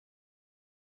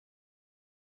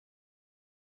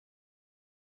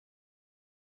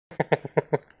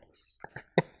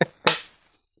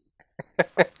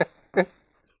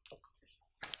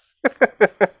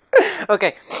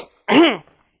Okay.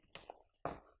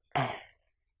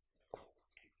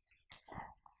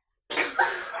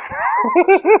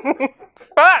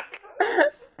 Fuck!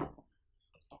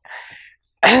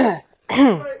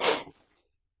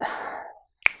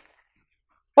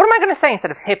 What am I going to say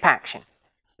instead of hip action?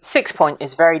 6 point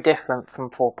is very different from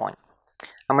 4 point.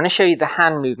 I'm going to show you the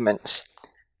hand movements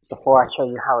before I show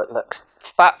you how it looks.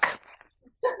 Fuck!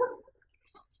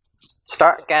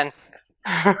 Start again.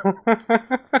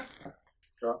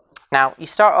 Now, you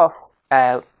start off...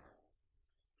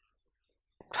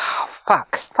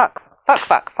 fuck.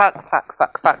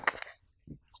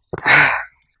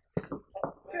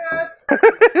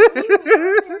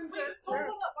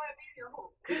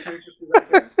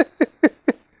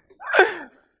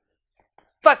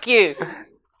 Fuck you!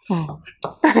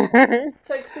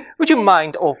 Would you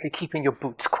mind awfully keeping your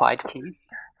boots quiet, please?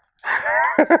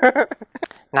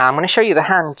 Now I'm going to show you the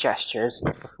hand gestures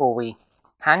before we...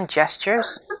 Hand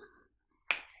gestures?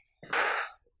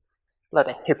 Lot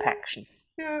of hip action.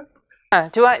 Yeah.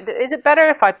 Is it better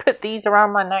if I put these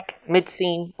around my neck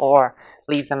mid-scene or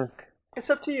leave them? It's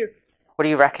up to you. What do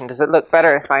you reckon? Does it look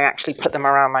better if I actually put them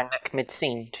around my neck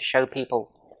mid-scene to show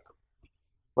people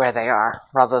where they are,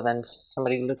 rather than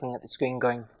somebody looking at the screen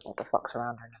going, what the fuck's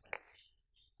around her neck?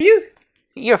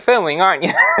 You're filming, aren't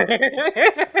you?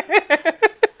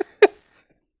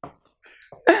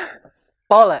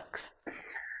 Bollocks.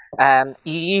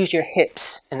 You use your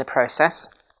hips in the process,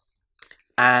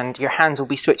 and your hands will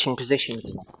be switching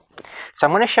positions. So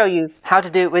I'm going to show you how to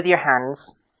do it with your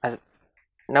hands.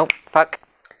 Nope, fuck.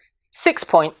 6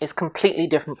 point is completely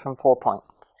different from 4 point.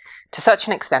 To such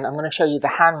an extent, I'm going to show you the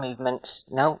hand movements.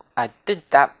 No, I did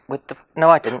that with the... No,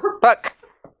 I didn't. Fuck.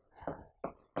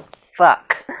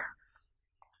 Fuck.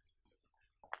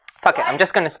 Fuck it, I'm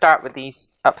just going to start with these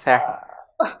up there.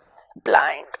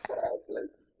 Blind.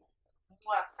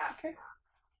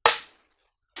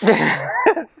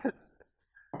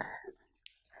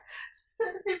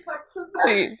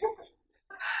 See,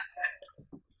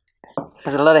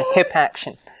 there's a lot of hip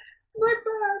action.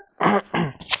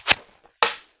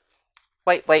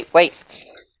 Wait.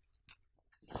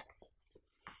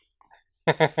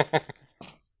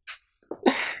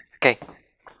 Okay.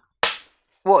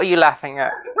 What are you laughing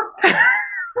at?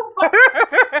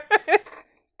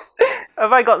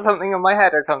 Have I got something on my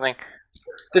head or something?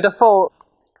 Did I fall?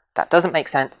 That doesn't make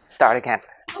sense. Start again.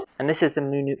 And this is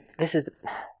the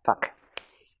fuck.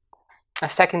 A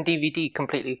second DVD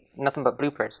completely nothing but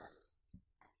bloopers.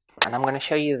 And I'm going to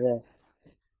show you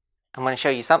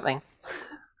something.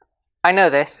 I know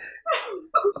this.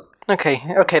 Okay,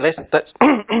 let's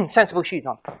sensible shoes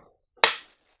on.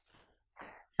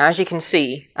 Now, as you can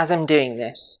see, as I'm doing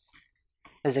this,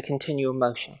 there's a continual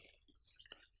motion.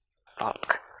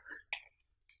 Fuck.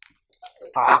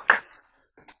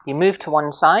 You move to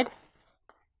one side.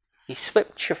 You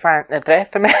switch your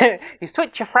you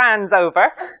switch your friends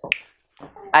over.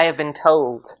 I have been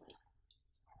told.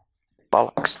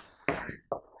 Bollocks.